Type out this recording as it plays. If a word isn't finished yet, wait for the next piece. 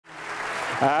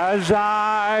As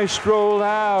I strolled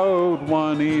out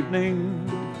one evening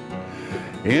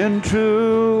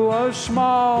into a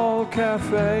small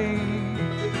cafe,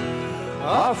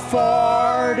 a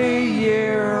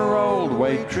 40-year-old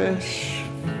waitress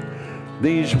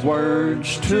these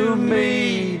words to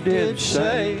me did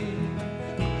say,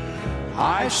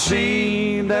 I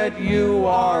see that you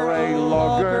are a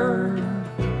logger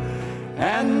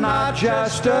and not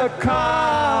just a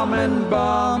common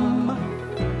bum,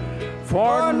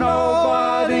 for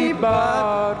nobody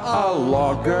but a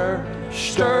logger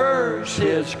stirs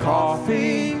his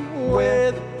coffee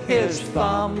with his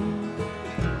thumb.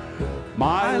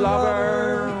 My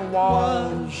lover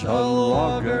was a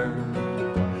logger,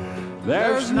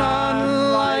 there's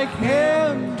none like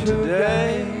him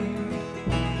today.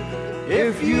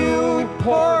 If you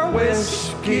pour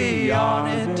whiskey on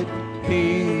it,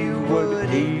 he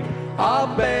would eat a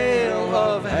bale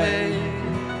of hay.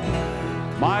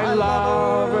 My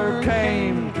lover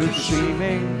came to see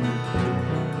me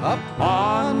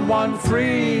on one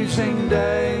freezing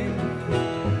day.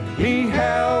 He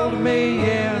held me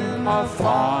in a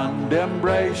fond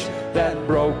embrace that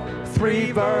broke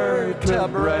 3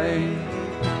 vertebrae.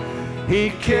 He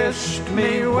kissed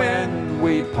me when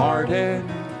we parted,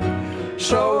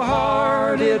 so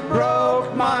hard it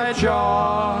broke my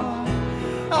jaw.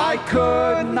 I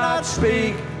could not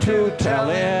speak to tell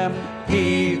him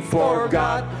he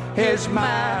forgot his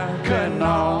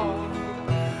Mackinaw.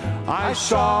 I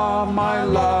saw my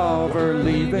lover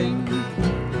leaving,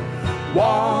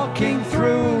 walking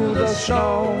through the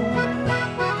snow,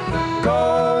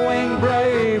 going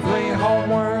bravely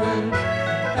homeward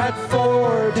at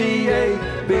 48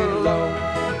 below.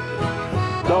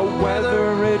 The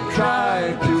weather, it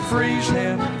tried to freeze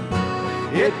him,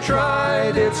 it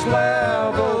tried its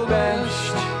level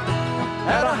best.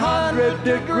 At 100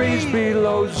 degrees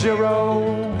below zero,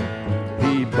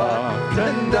 he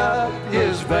buttoned up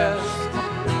his vest.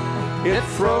 It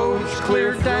froze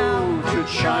clear down to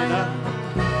China,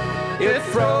 it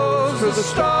froze the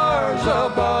stars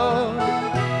above.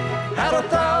 At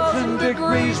 1,000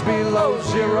 degrees below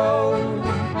zero,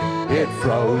 it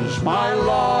froze my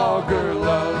logger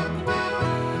love.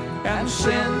 And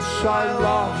since I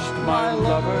lost my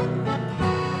lover,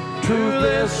 to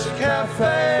this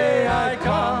cafe I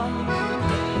come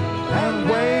and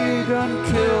wait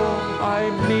until I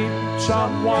meet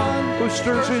someone who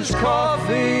stirs his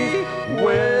coffee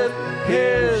with